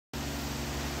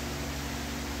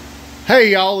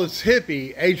Hey y'all, it's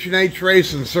Hippie, H&H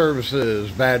Racing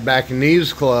Services, Bad Back and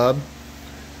Knees Club,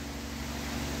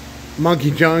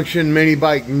 Monkey Junction Mini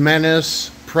Bike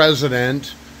Menace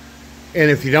President,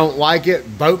 and if you don't like it,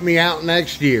 vote me out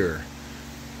next year.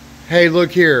 Hey,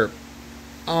 look here,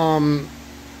 I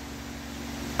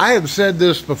have said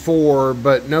this before,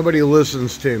 but nobody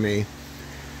listens to me.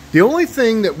 The only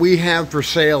thing that we have for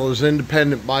sale as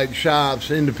independent bike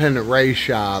shops, independent race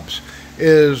shops,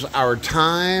 is our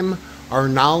time, our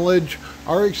knowledge,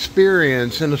 our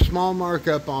experience, and a small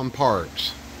markup on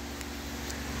parts.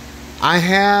 I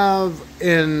have,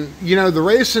 the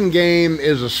racing game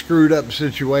is a screwed up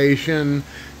situation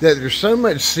that there's so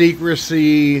much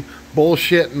secrecy,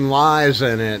 bullshit, and lies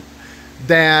in it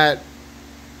that,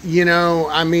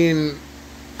 I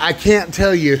can't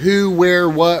tell you who, where,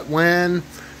 what, when,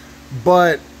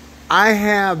 but I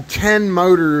have 10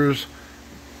 motors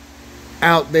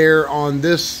out there on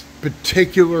this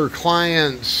particular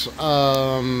client's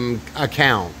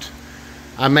account.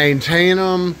 I maintain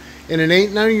them, and it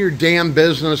ain't none of your damn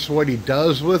business what he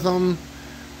does with them,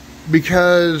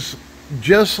 because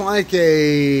just like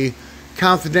a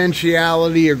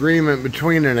confidentiality agreement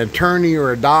between an attorney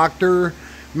or a doctor,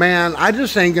 man, I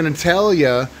just ain't gonna tell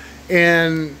you.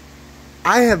 And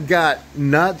I have got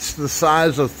nuts the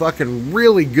size of fucking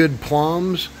really good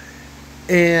plums,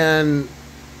 and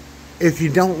if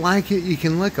you don't like it, you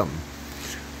can lick them.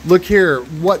 Look here,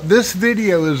 what this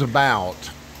video is about.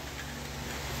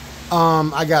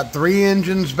 I got 3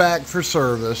 engines back for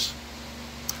service.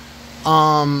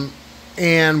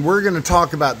 And we're going to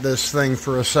talk about this thing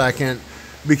for a second,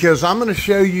 because I'm going to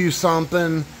show you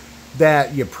something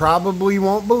that you probably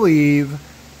won't believe.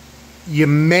 You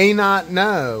may not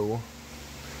know,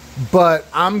 but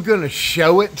I'm going to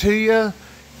show it to you,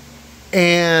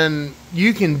 and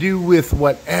you can do with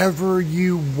whatever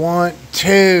you want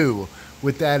to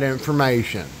with that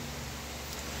information.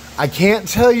 I can't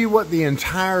tell you what the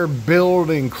entire build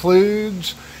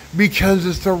includes because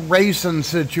it's a racing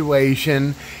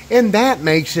situation, and that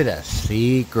makes it a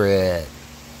secret.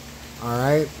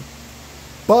 Alright?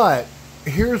 But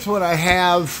here's what I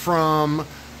have from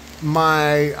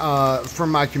my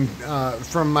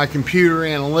computer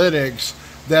analytics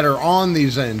that are on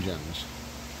these engines.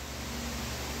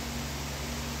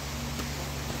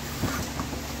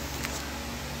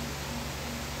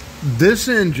 This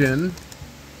engine,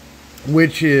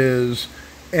 which is,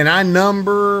 and I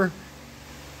number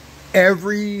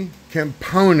every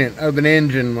component of an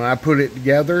engine when I put it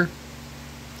together.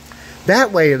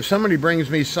 That way, if somebody brings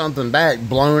me something back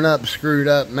blown up, screwed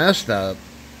up, messed up,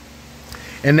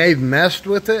 and they've messed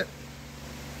with it,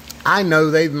 I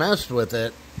know they've messed with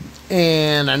it,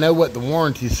 and I know what the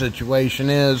warranty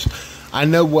situation is. I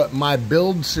know what my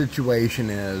build situation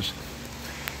is.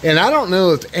 And I don't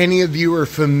know if any of you are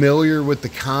familiar with the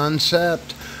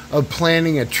concept of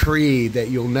planting a tree that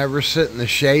you'll never sit in the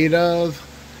shade of,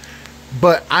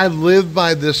 but I live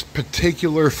by this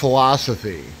particular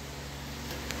philosophy.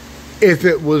 If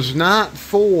it was not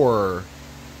for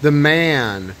the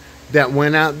man that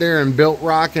went out there and built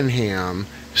Rockingham,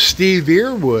 Steve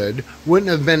Earwood wouldn't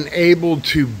have been able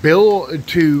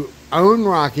to own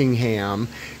Rockingham.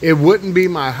 It wouldn't be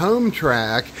my home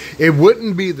track. It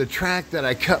wouldn't be the track that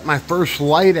I cut my first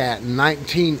light at in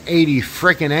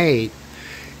 1988,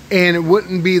 and it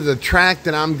wouldn't be the track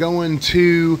that I'm going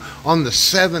to on the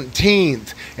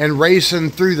 17th and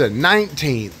racing through the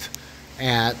 19th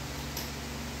at,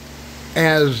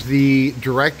 as the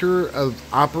director of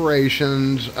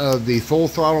operations of the Full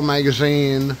Throttle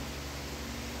Magazine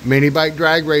Mini Bike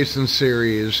Drag Racing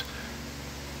Series,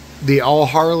 the All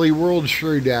Harley World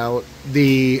Shootout,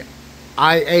 the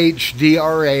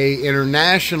IHDRA,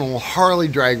 International Harley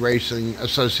Drag Racing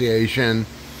Association,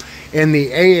 and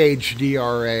the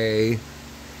AHDRA.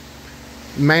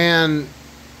 Man,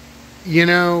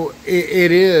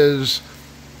 it is,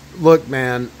 look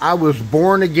man, I was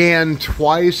born again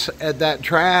twice at that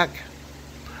track.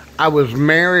 I was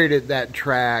married at that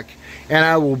track, and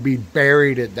I will be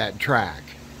buried at that track.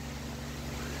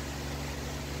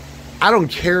 I don't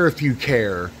care if you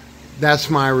care. That's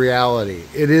my reality.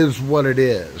 It is what it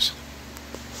is.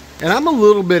 And I'm a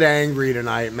little bit angry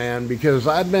tonight, man, because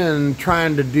I've been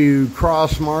trying to do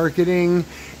cross-marketing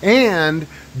and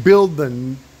build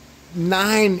the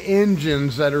 9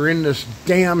 engines that are in this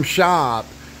damn shop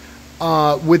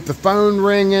with the phone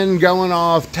ringing, going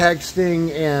off,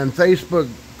 texting, and Facebook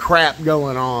crap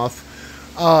going off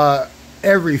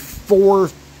every 4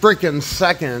 freaking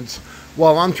seconds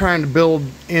while I'm trying to build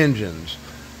engines.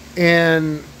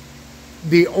 And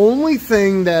the only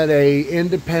thing that a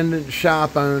independent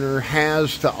shop owner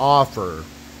has to offer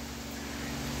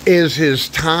is his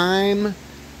time,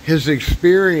 his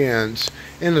experience,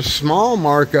 and a small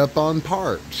markup on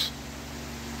parts.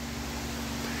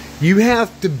 You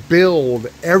have to build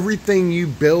everything you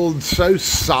build so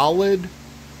solid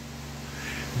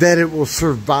that it will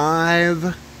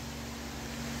survive,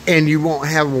 and you won't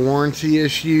have a warranty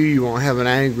issue, you won't have an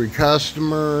angry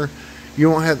customer, you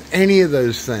won't have any of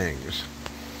those things.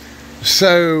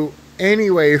 So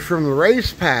anyway, from the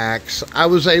race packs, I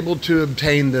was able to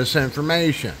obtain this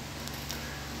information.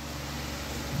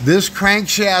 This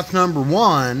crankshaft number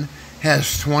 1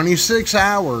 has 26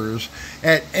 hours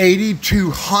at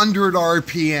 8,200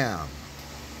 RPM.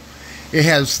 It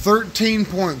has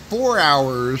 13.4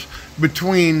 hours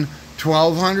between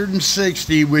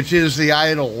 1,260, which is the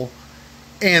idle,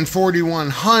 and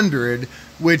 4,100,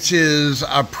 which is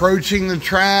approaching the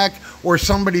track or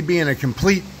somebody being a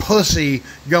complete pussy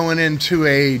going into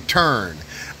a turn.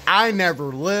 I never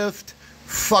lift.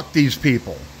 Fuck these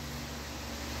people.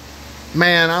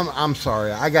 Man, I'm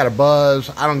sorry. I got a buzz.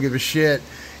 I don't give a shit.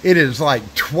 It is like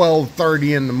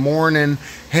 12:30 in the morning.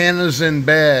 Hannah's in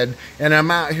bed, and I'm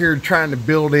out here trying to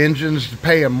build engines to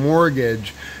pay a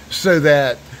mortgage so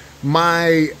that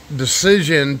my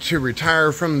decision to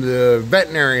retire from the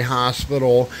veterinary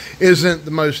hospital isn't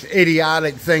the most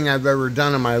idiotic thing I've ever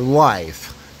done in my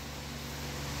life.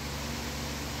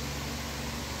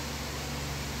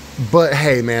 But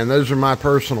hey, man, those are my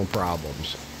personal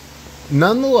problems.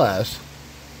 Nonetheless,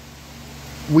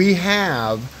 we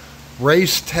have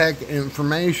race tech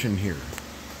information here.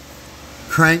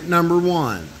 Crank number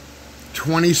 1,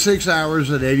 26 hours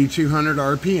at 8,200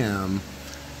 RPM,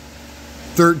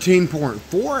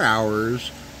 13.4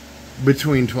 hours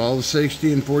between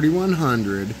 1260 and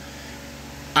 4100.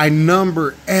 I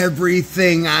number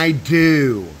everything I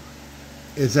do.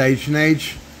 It's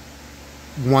H&H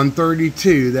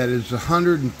 132. That is the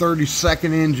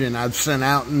 132nd engine I've sent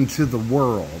out into the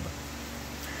world.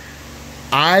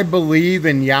 I believe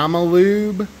in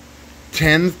Yamalube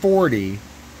 1040,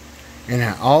 and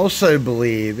I also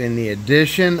believe in the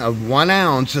addition of 1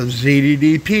 ounce of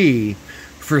zddp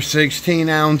for 16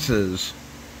 ounces.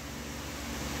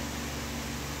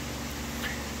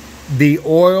 The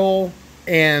oil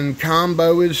and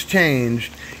combo is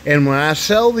changed, and when I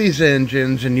sell these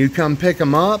engines and you come pick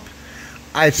them up,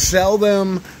 I sell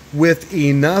them with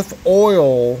enough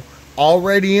oil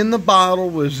already in the bottle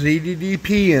with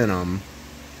zddp in them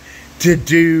to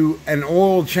do an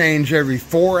oil change every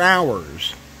 4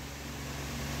 hours.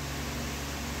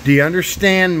 Do you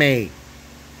understand me?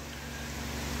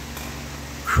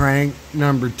 Crank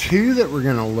number 2 that we're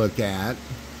going to look at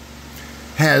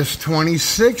has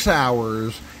 26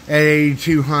 hours at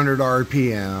 8,200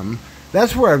 RPM.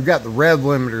 That's where I've got the rev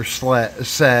limiter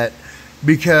set,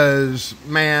 because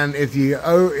man, if you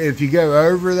go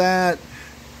over that,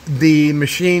 the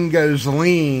machine goes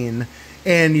lean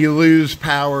and you lose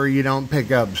power, you don't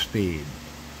pick up speed.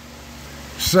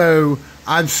 So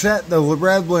I've set the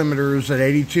rev limiters at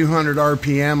 8,200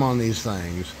 RPM on these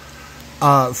things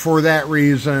for that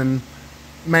reason.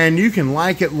 Man, you can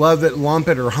like it, love it, lump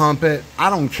it, or hump it.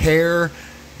 I don't care.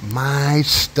 My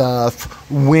stuff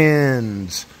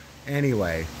wins.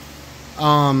 Anyway,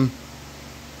 you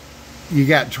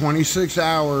got 26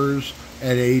 hours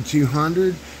at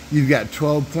 8,200. You've got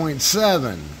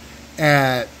 12.7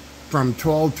 at from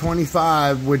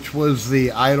 1225, which was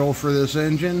the idle for this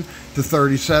engine, to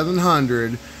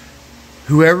 3,700.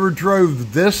 Whoever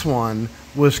drove this one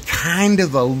was kind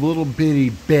of a little bitty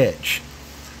bitch.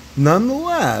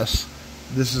 Nonetheless,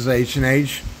 this is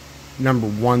H&H number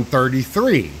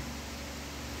 133.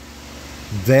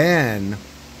 Then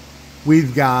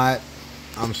we've got,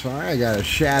 I'm sorry, I got a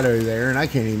shadow there and I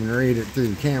can't even read it through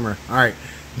the camera. All right,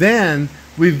 then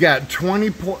we've got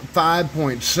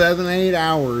 25.78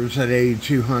 hours at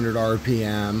 8,200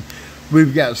 RPM.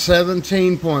 We've got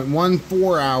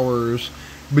 17.14 hours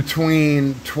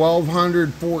between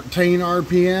 1,214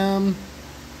 RPM.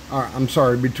 I'm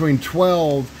sorry, between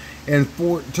 12 and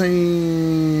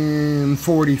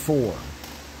 1444.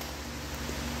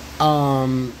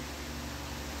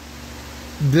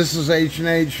 This is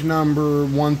H&H number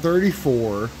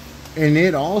 134, and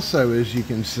it also, as you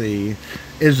can see,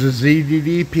 is a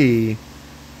zddp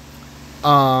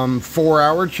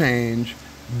 4-hour change.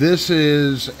 This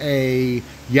is a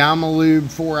Yamalube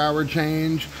 4-hour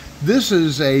change. This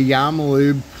is a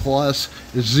Yamalube plus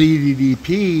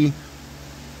zddp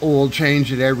oil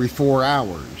change at every 4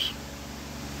 hours.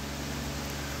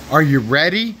 Are you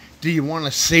ready? Do you want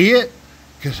to see it?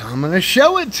 Because I'm going to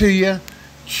show it to you.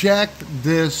 Check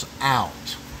this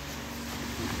out.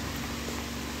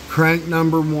 Crank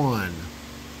number 1.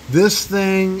 This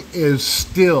thing is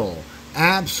still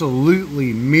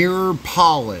absolutely mirror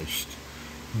polished,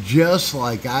 just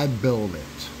like I built it.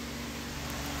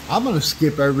 I'm going to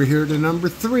skip over here to number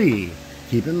 3.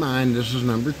 Keep in mind, this is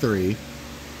number 3.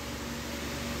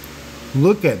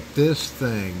 Look at this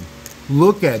thing.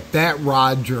 Look at that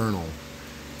rod journal.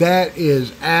 That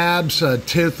is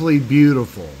absolutely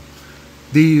beautiful.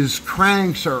 These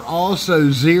cranks are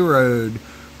also zeroed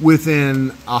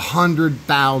within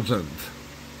 100,000th.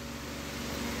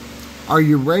 Are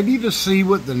you ready to see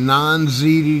what the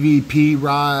non-ZDDP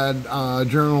rod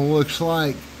journal looks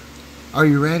like? Are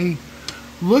you ready?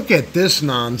 Look at this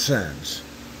nonsense.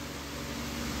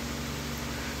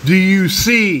 Do you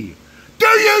see? Do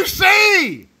you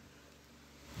see?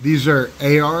 These are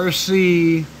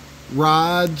ARC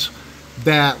rods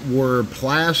that were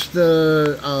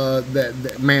plastic.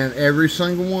 Man, every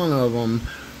single one of them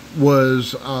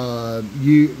was dude,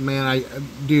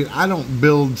 I don't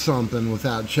build something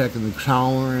without checking the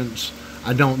tolerance.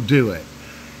 I don't do it.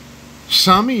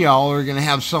 Some of y'all are gonna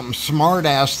have something smart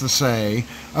ass to say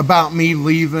about me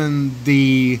leaving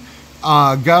the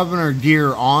governor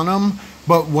gear on them,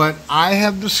 but what I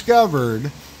have discovered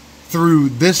through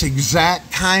this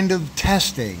exact kind of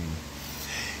testing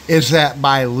is that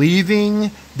by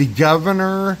leaving the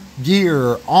governor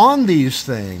gear on these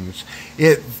things,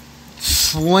 it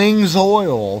slings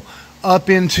oil up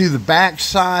into the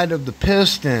backside of the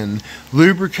piston,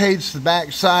 lubricates the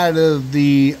backside of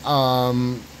the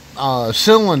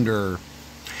cylinder,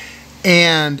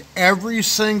 and every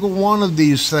single one of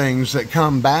these things that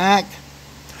come back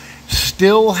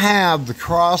still have the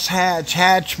crosshatch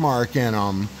hatch mark in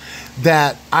them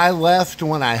that I left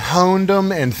when I honed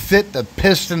them and fit the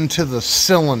piston to the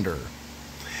cylinder.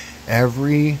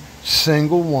 Every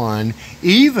single one,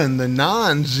 even the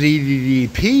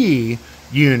non-ZDDP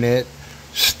unit,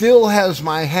 still has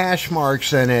my hash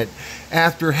marks in it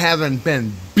after having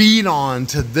been beat on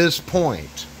to this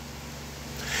point.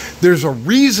 There's a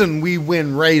reason we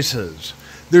win races.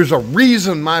 There's a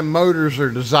reason my motors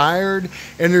are desired,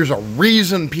 and there's a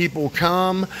reason people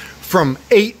come from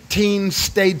 18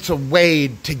 states away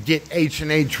to get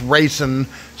H&H Racing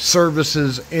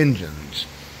Services engines.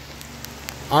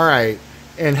 All right,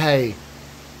 and hey,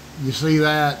 you see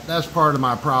that? That's part of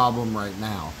my problem right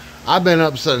now. I've been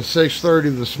up since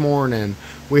 6:30 this morning.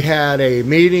 We had a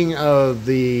meeting of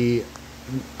the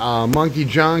Monkey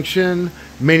Junction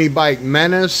Mini Bike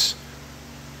Menace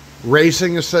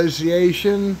Racing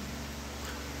Association.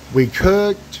 We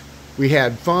cooked, we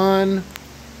had fun,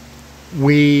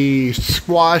 we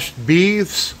squashed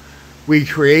beefs, we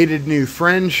created new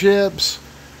friendships,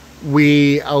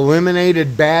 we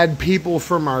eliminated bad people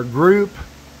from our group.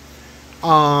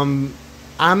 I'm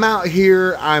out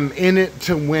here, I'm in it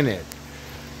to win it.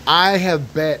 I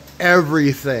have bet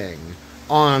everything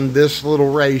on this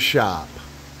little race shop.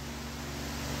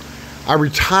 I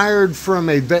retired from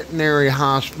a veterinary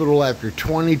hospital after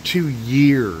 22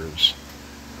 years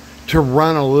to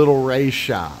run a little race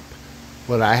shop.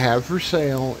 What I have for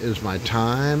sale is my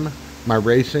time, my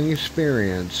racing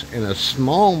experience, and a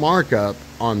small markup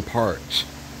on parts.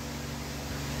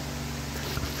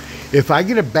 If I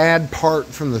get a bad part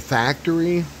from the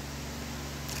factory,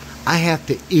 I have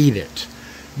to eat it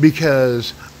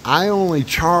because I only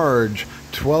charge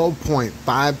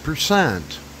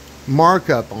 12.5%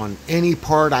 markup on any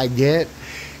part I get.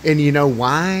 And you know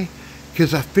why?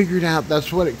 Because I figured out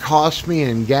that's what it costs me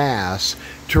in gas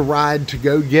to ride to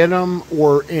go get them,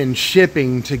 or in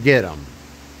shipping to get them.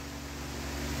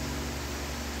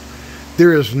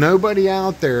 There is nobody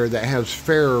out there that has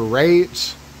fairer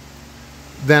rates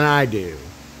than I do.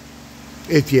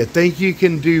 If you think you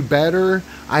can do better,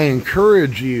 I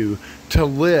encourage you to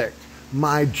lick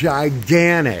my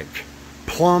gigantic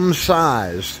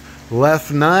plum-sized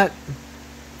left nut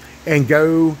and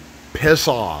go piss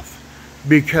off,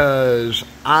 because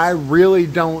I really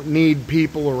don't need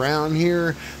people around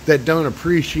here that don't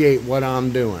appreciate what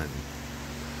I'm doing.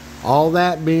 All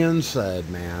that being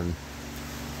said, man,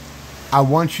 I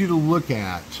want you to look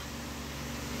at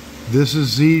this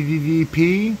is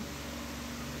ZDDP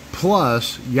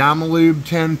plus Yamalube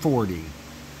 1040.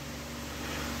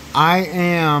 I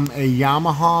am a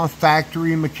Yamaha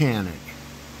factory mechanic.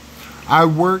 I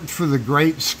worked for the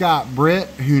great Scott Britt,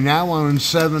 who now owns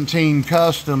 17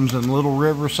 Customs in Little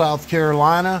River, South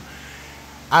Carolina.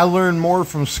 I learned more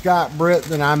from Scott Britt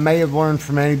than I may have learned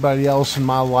from anybody else in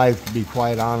my life, to be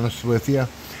quite honest with you.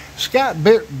 Scott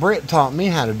Britt taught me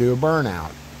how to do a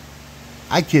burnout.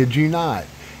 I kid you not.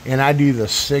 And I do the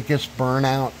sickest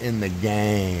burnout in the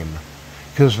game.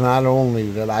 Because not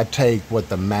only did I take what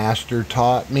the master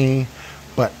taught me,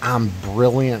 but I'm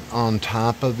brilliant on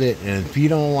top of it. And if you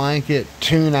don't like it,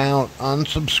 tune out,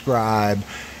 unsubscribe,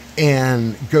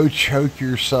 and go choke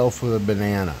yourself with a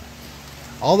banana.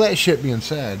 All that shit being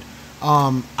said,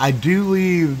 I do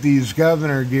leave these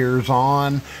governor gears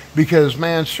on because,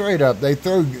 man, straight up, they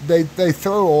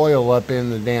throw oil up in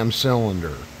the damn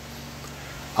cylinder.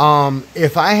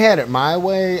 If I had it my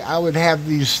way, I would have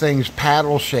these things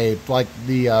paddle shaped like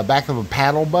the back of a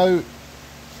paddle boat.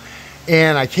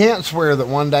 And I can't swear that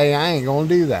one day I ain't going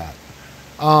to do that.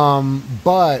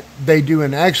 But they do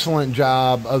an excellent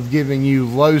job of giving you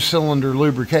low cylinder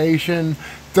lubrication,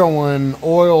 throwing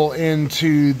oil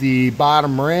into the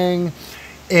bottom ring.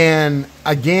 And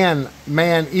again,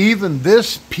 man, even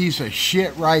this piece of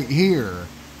shit right here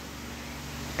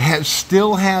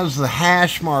still has the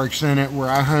hash marks in it where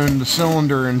I honed the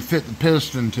cylinder and fit the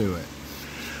piston to it.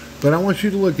 But I want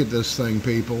you to look at this thing,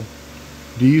 people.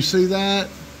 Do you see that?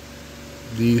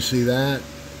 Do you see that?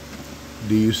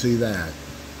 Do you see that?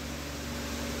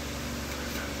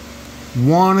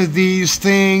 One of these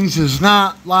things is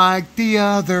not like the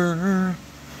other.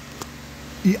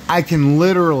 I can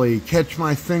literally catch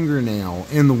my fingernail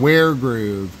in the wear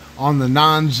groove on the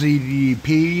non-ZDP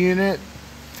unit.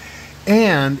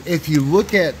 And if you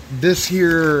look at this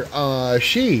here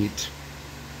sheet,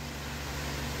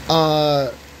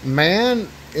 man,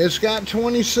 it's got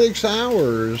 26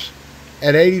 hours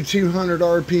at 8,200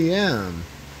 RPM.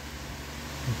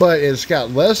 But it's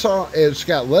got less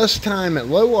time at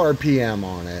low RPM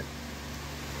on it.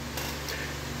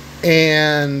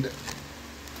 And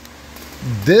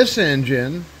this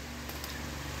engine,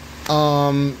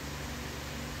 yeah,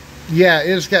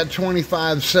 it's got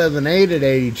 25.78 at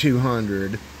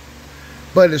 8,200,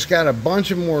 but it's got a bunch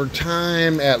of more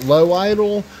time at low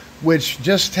idle, which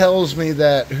just tells me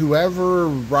that whoever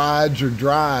rides or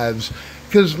drives,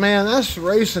 because, man, that's the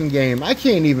racing game. I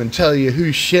can't even tell you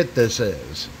whose shit this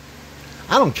is.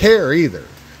 I don't care either.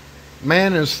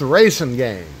 Man, it's the racing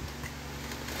game.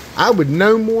 I would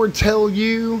no more tell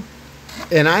you,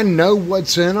 and I know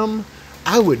what's in them.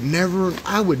 I would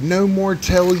no more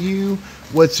tell you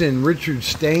what's in Richard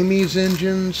Stamey's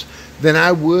engines than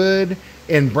I would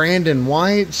in Brandon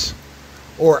White's,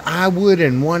 or I would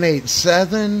in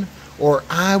 187, or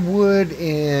I would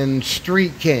in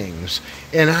Street Kings.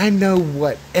 And I know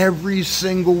what every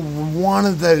single one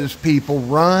of those people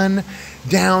run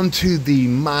down to the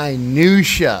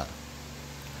minutia.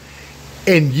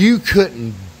 And you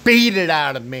couldn't beat it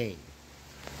out of me.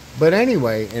 But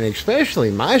anyway, and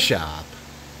especially my shop,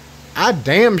 I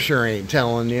damn sure ain't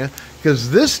telling you,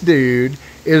 because this dude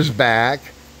is back.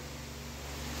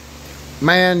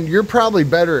 Man, you're probably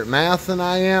better at math than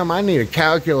I am. I need a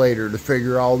calculator to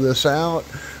figure all this out.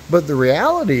 But the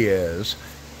reality is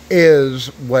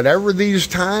whatever these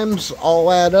times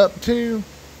all add up to,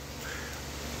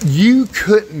 you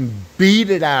couldn't beat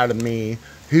it out of me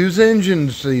whose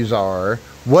engines these are,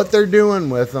 what they're doing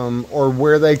with them, or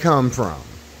where they come from.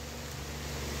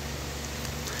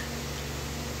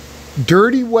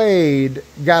 Dirty Wade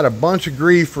got a bunch of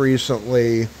grief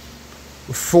recently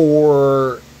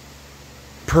for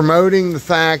promoting the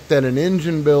fact that an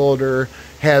engine builder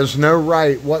has no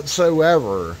right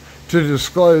whatsoever to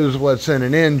disclose what's in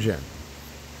an engine.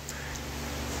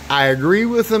 I agree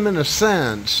with him in a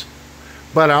sense,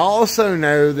 but I also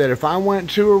know that if I went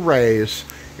to a race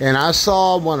and I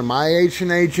saw one of my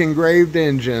H&H engraved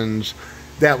engines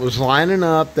that was lining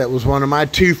up, that was one of my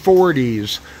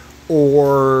 240s,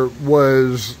 or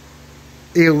was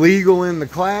illegal in the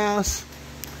class,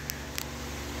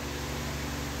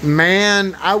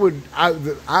 man, I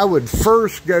would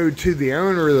first go to the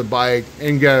owner of the bike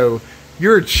and go,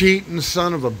 "You're a cheating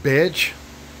son of a bitch."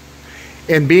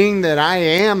 And being that I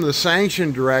am the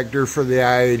sanction director for the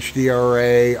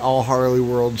IHDRA, All Harley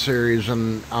World Series,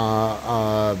 and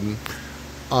All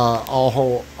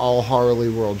Harley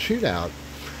World Shootout,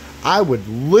 I would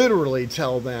literally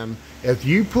tell them, if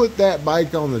you put that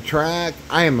bike on the track,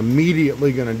 I am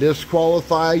immediately going to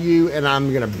disqualify you, and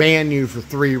I'm going to ban you for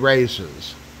 3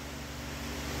 races.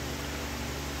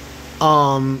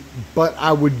 But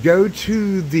I would go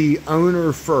to the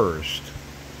owner first,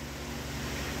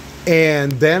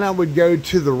 and then I would go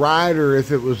to the rider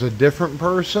if it was a different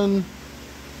person.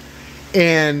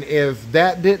 And if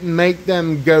that didn't make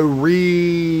them go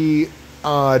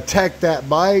tech that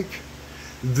bike,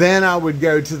 then I would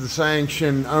go to the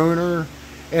sanctioned owner,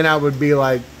 and I would be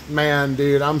like, "Man,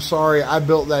 dude, I'm sorry. I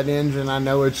built that engine. I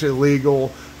know it's illegal.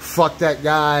 Fuck that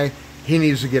guy. He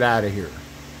needs to get out of here."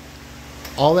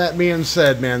 All that being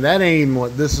said, man, that ain't even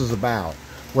what this is about.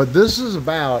 What this is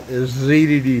about is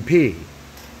ZDP.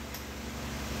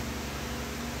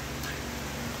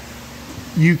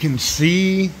 You can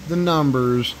see the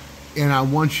numbers, and I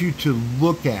want you to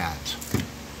look at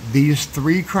these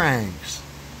 3 cranks.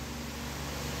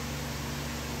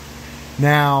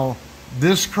 Now,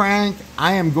 this crank,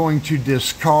 I am going to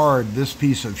discard this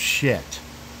piece of shit.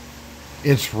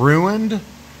 It's ruined.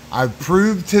 I've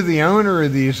proved to the owner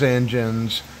of these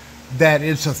engines that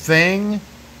it's a thing,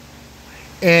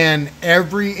 and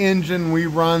every engine we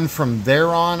run from there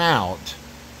on out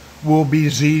will be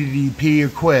ZDP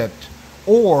equipped,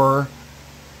 or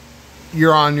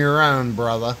you're on your own,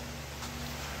 brother.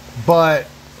 But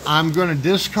I'm going to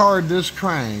discard this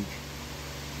crank.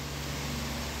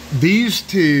 These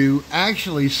 2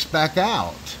 actually spec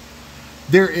out.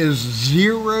 There is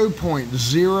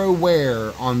 0.0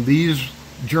 wear on these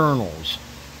journals.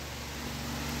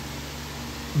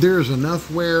 There's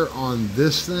enough wear on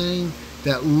this thing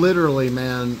that literally,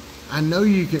 man, I know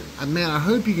you can, man, I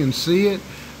hope you can see it,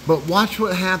 but watch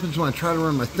what happens when I try to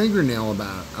run my fingernail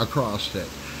across it.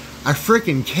 I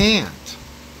freaking can't.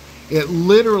 It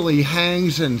literally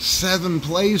hangs in 7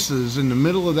 places in the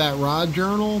middle of that rod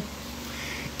journal.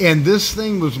 And this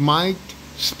thing was mic'd,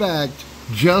 spec'd,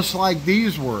 just like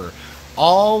these were.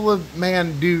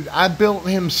 Man, dude, I built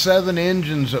him 7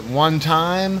 engines at one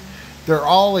time. They're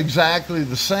all exactly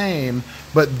the same,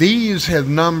 but these have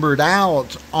numbered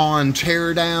out on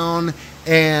teardown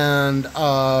and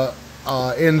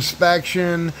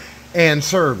inspection and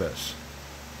service.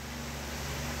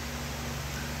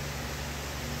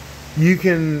 You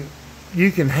can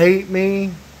hate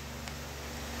me.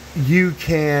 You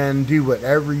can do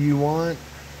whatever you want,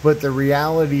 but the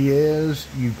reality is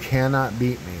you cannot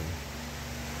beat me.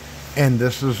 And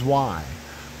this is why.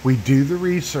 We do the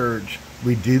research,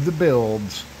 we do the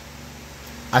builds,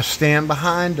 I stand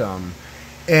behind them,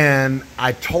 and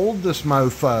I told this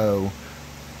mofo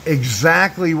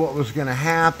exactly what was going to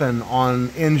happen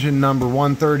on engine number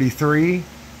 133,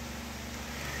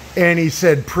 and he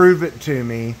said, prove it to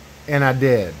me, and I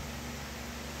did.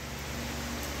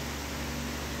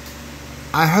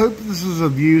 I hope this is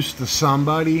of use to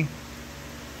somebody.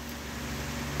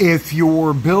 If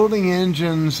you're building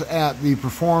engines at the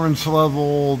performance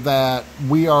level that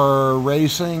we are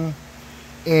racing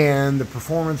and the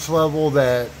performance level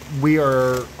that we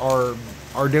are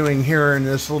doing here in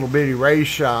this little bitty race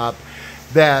shop,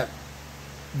 that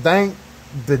thank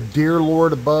the dear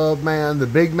Lord above, man, the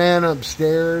big man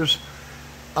upstairs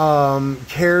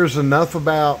cares enough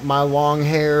about my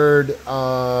long-haired,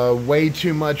 way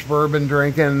too much bourbon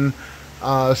drinking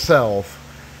self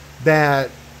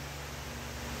that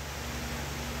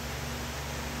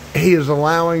he is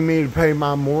allowing me to pay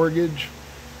my mortgage.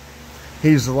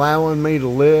 He's allowing me to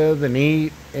live and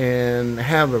eat and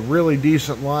have a really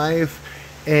decent life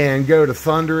and go to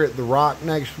Thunder at the Rock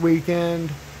next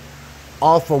weekend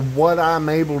off of what I'm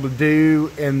able to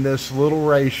do in this little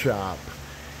race shop.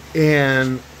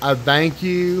 And I thank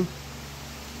you,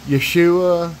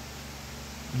 Yeshua,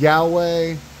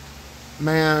 Yahweh,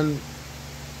 man.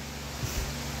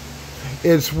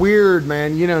 It's weird,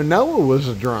 man. You know, Noah was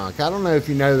a drunk. I don't know if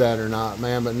you know that or not,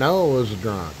 man, but Noah was a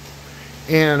drunk.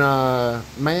 And,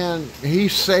 man, he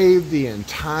saved the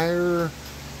entire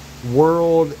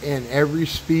world and every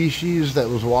species that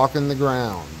was walking the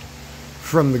ground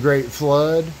from the Great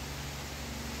Flood.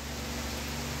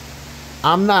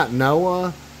 I'm not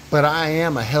Noah, but I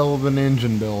am a hell of an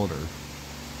engine builder.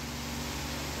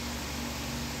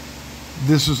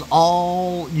 This is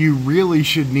all you really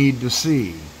should need to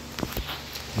see.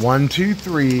 1, 2,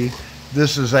 3.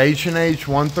 This is H&H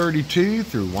 132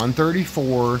 through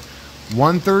 134.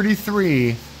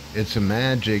 133, it's a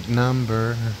magic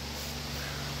number,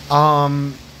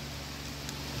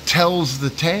 tells the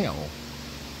tale.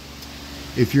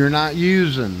 If you're not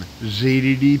using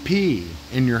zddp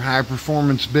in your high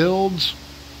performance builds,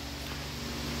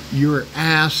 you're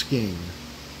asking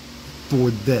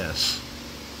for this.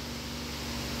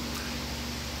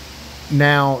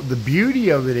 Now, the beauty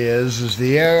of it is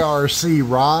the ARC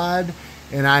rod,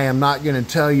 and I am not going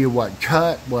to tell you what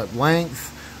cut, what length.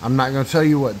 I'm not going to tell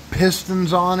you what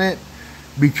pistons on it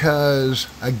because,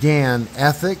 again,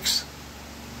 ethics.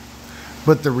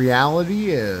 But the reality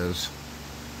is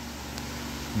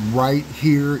right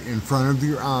here in front of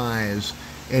your eyes,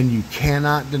 and you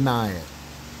cannot deny it.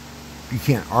 You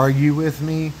can't argue with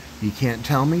me. You can't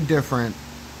tell me different.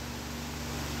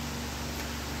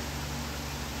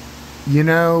 You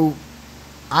know,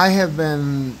 I have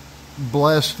been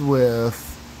blessed with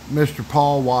Mr.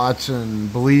 Paul Watson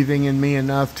believing in me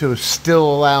enough to still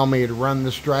allow me to run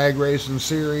this drag racing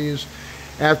series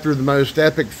after the most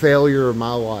epic failure of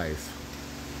my life.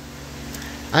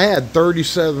 I had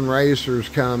 37 racers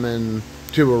coming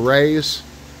to a race,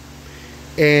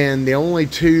 And the only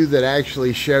two that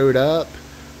actually showed up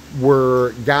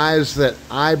were guys that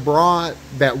I brought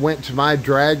that went to my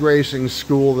drag racing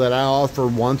school that I offer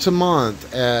once a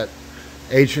month at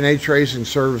H&H Racing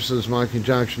Services, Monkey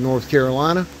Junction, North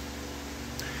Carolina.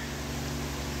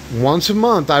 Once a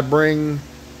month I bring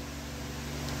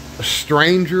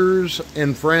strangers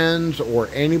and friends or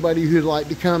anybody who'd like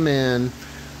to come in.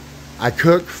 I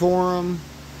cook for them,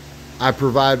 I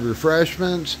provide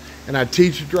refreshments, and I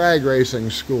teach a drag racing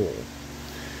school.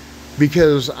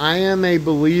 Because I am a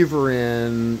believer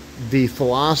in the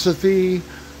philosophy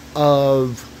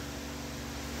of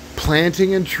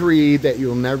planting a tree that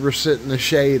you'll never sit in the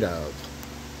shade of.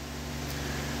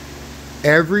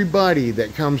 Everybody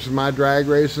that comes to my drag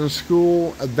racing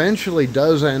school eventually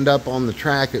does end up on the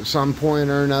track at some point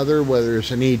or another, whether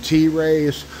it's an ET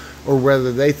race or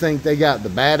whether they think they got the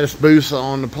baddest booster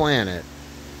on the planet.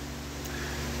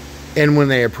 And when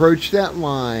they approach that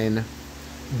line,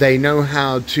 they know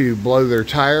how to blow their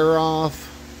tire off,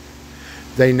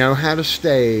 they know how to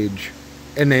stage,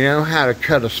 and they know how to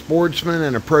cut a sportsman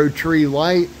and a pro tree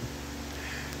light.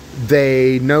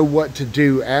 They know what to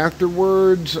do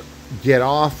afterwards, get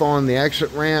off on the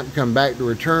exit ramp, come back to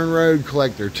return road,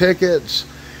 collect their tickets,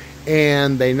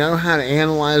 and they know how to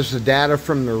analyze the data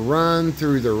from their run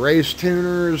through the race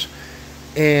tuners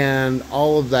and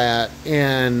all of that.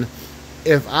 And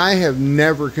if I have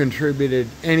never contributed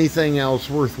anything else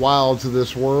worthwhile to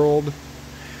this world,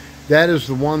 that is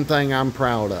the one thing I'm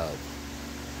proud of.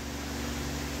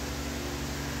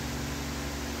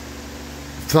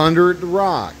 Thunder at the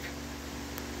Rock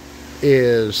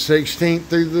is 16th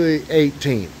through the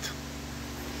 18th.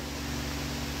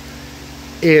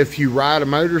 If you ride a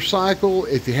motorcycle,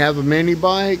 if you have a mini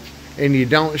bike, and you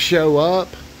don't show up,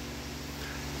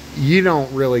 you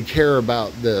don't really care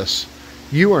about this.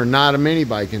 You are not a mini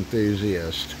bike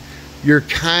enthusiast. You're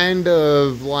kind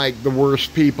of like the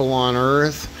worst people on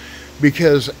earth,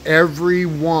 because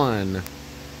everyone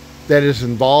that is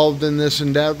involved in this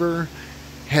endeavor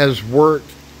has worked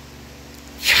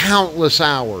countless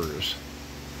hours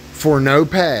for no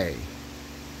pay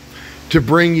to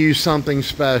bring you something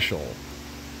special.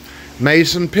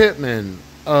 Mason Pittman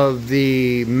of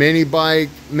the Mini Bike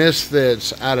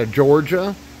Misfits out of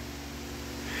Georgia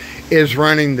is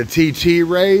running the TT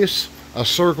race, a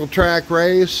circle track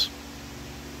race,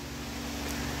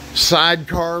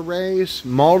 sidecar race,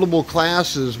 multiple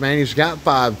classes. Man, he's got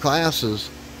 5 classes.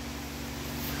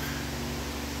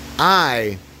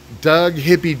 I, Doug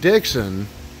Hippie Dixon,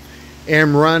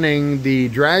 am running the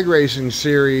drag racing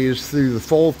series through the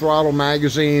Full Throttle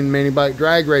Magazine Mini Bike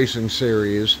Drag Racing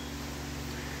Series.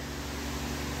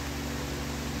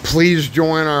 Please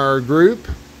join our group.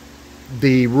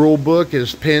 The rule book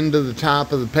is pinned to the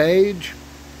top of the page.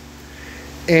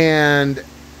 And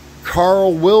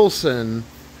Carl Wilson,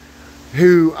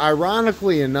 who,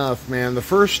 ironically enough, man, the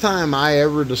first time I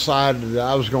ever decided that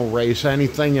I was going to race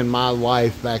anything in my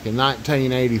life back in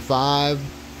 1985,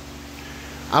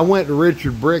 I went to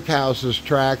Richard Brickhouse's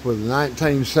track with a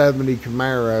 1970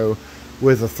 Camaro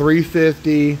with a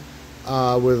 350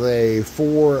 with a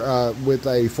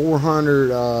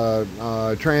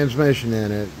 400 transmission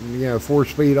in it, you know,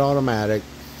 4-speed automatic.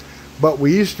 But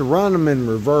we used to run them in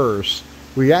reverse.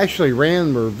 We actually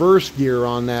ran the reverse gear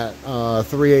on that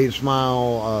 3/8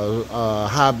 mile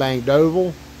high banked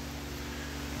oval.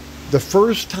 The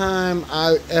first time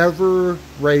I ever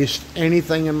raced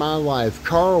anything in my life,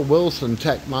 Carl Wilson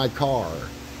teched my car.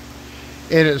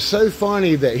 And it's so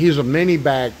funny that he's a mini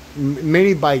bike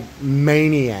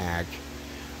maniac.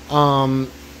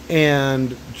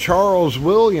 And Charles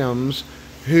Williams,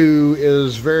 who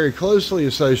is very closely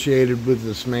associated with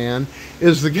this man,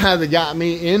 is the guy that got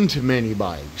me into mini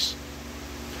bikes.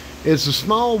 It's a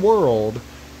small world,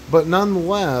 but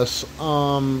nonetheless,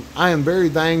 I am very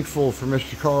thankful for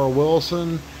Mr. Carl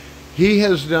Wilson. He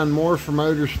has done more for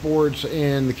motorsports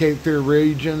in the Cape Fear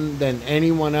region than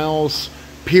anyone else,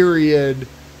 period.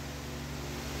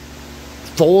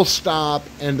 Full stop,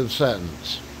 end of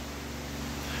sentence.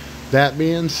 That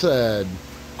being said,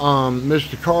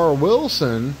 Mr. Carl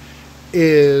Wilson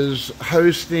is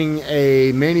hosting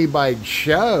a mini bike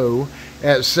show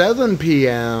at 7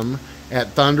 p.m. at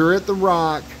Thunder at the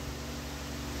Rock,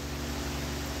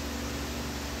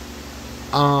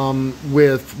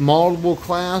 with multiple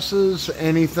classes,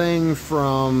 anything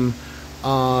from,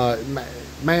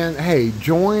 man, hey,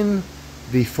 join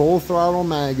the Full Throttle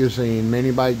Magazine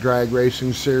Mini Bike Drag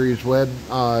Racing Series web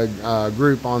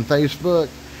group on Facebook,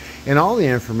 and all the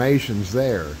information's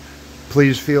there.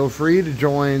 Please feel free to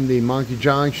join the Monkey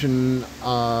Junction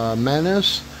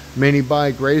Menace Mini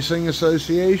Bike Racing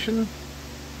Association.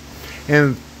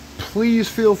 And please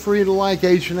feel free to like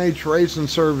H&H Racing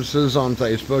Services on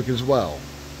Facebook as well.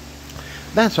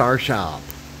 That's our shop.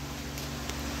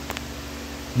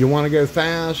 You want to go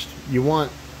fast? You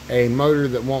want a motor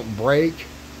that won't break?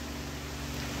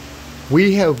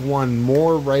 We have won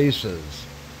more races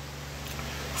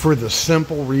for the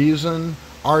simple reason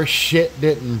our shit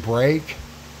didn't break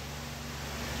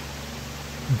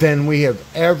than we have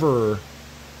ever,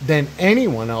 than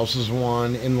anyone else has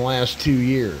won in the last 2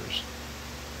 years.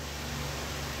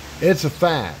 It's a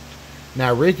fact.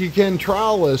 Now, Ricky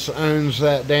Kentralis owns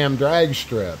that damn drag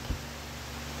strip,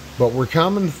 but we're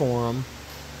coming for him.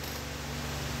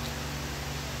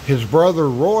 His brother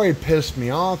Roy pissed me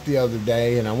off the other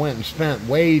day, and I went and spent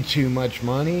way too much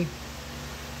money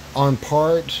on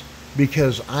parts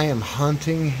because I am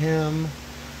hunting him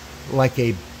like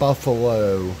a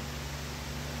buffalo.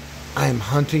 I am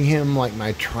hunting him like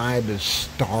my tribe is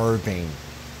starving.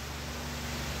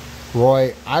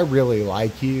 Roy, I really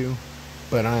like you,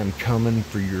 but I am coming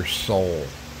for your soul.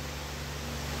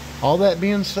 All that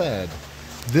being said,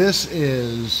 this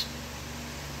is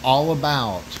all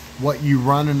about what you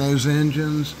run in those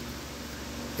engines,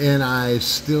 and I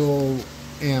still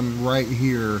am right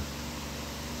here.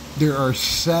 There are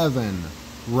 7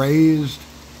 raised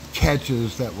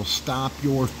catches that will stop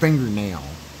your fingernail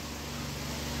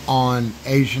on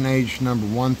H&H number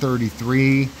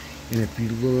 133, and if you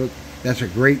look, that's a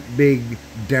great big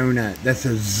donut. That's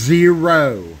a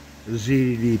 0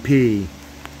 ZDP,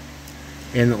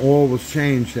 and the oil was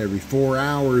changed every 4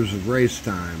 hours of race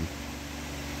time.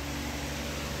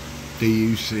 Do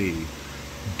you see?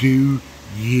 Do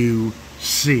you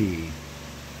see?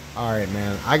 All right,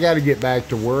 man. I got to get back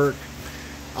to work.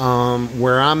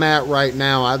 Where I'm at right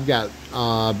now, I've got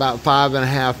about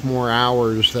 5.5 more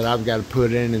hours that I've got to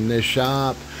put in this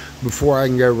shop before I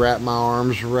can go wrap my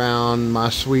arms around my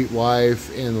sweet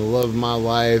wife and the love of my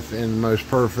life and the most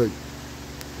perfect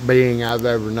being I've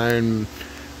ever known,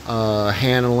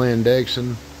 Hannah Lynn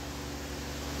Dixon.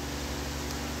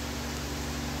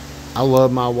 I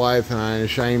love my wife and I ain't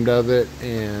ashamed of it,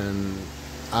 and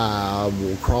I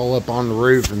will crawl up on the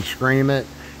roof and scream it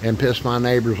and piss my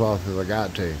neighbors off if I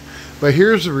got to. But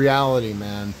here's the reality,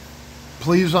 man.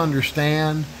 Please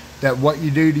understand that what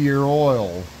you do to your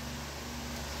oil,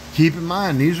 keep in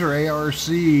mind, these are ARC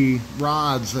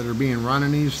rods that are being run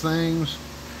in these things.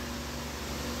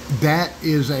 That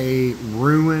is a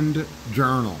ruined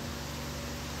journal.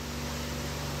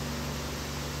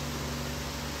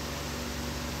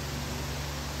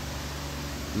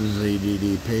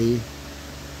 zddp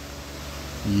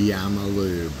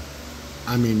Yamalube.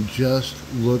 I mean, just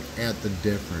look at the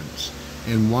difference.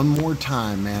 And one more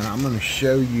time, man, I'm going to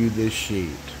show you this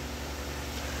sheet.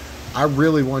 I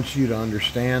really want you to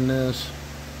understand this,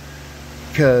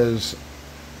 because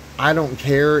I don't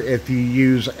care if you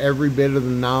use every bit of the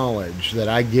knowledge that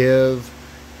I give,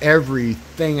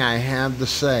 everything I have to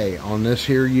say on this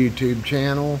here YouTube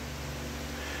channel.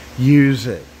 Use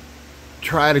it.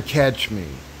 Try to catch me.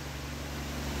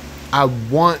 I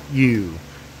want you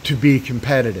to be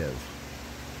competitive.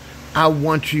 I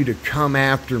want you to come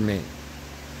after me.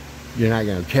 You're not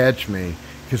going to catch me,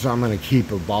 because I'm going to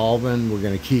keep evolving. We're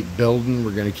going to keep building.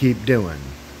 We're going to keep doing.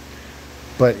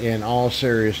 But in all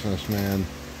seriousness, man,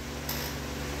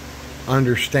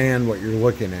 understand what you're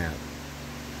looking at.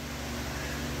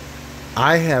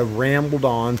 I have rambled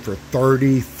on for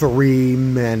 33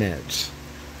 minutes.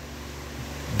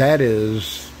 That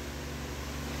is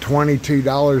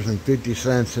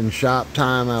 $22.50 in shop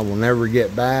time I will never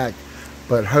get back.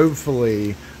 But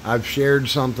hopefully I've shared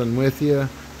something with you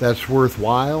that's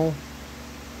worthwhile.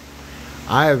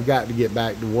 I have got to get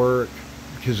back to work,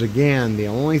 because again, the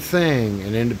only thing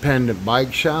an independent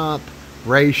bike shop,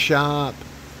 race shop,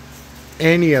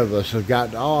 any of us have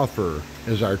got to offer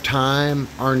is our time,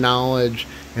 our knowledge,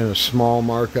 and a small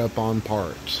markup on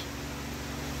parts.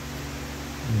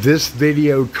 This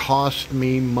video cost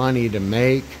me money to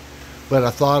make, but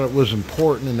I thought it was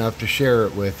important enough to share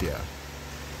it with you.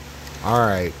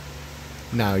 Alright,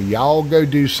 now y'all go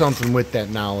do something with that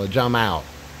knowledge. I'm out.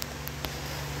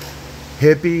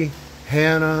 Hippie,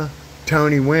 Hannah,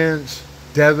 Tony Wentz,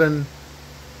 Devin,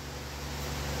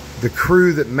 the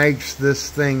crew that makes this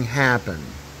thing happen,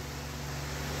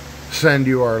 send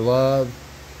you our love.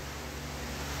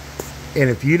 And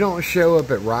if you don't show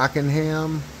up at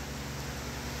Rockingham,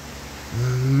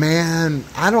 man,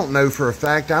 I don't know for a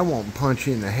fact I won't punch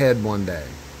you in the head one day.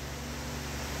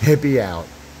 Hippie out.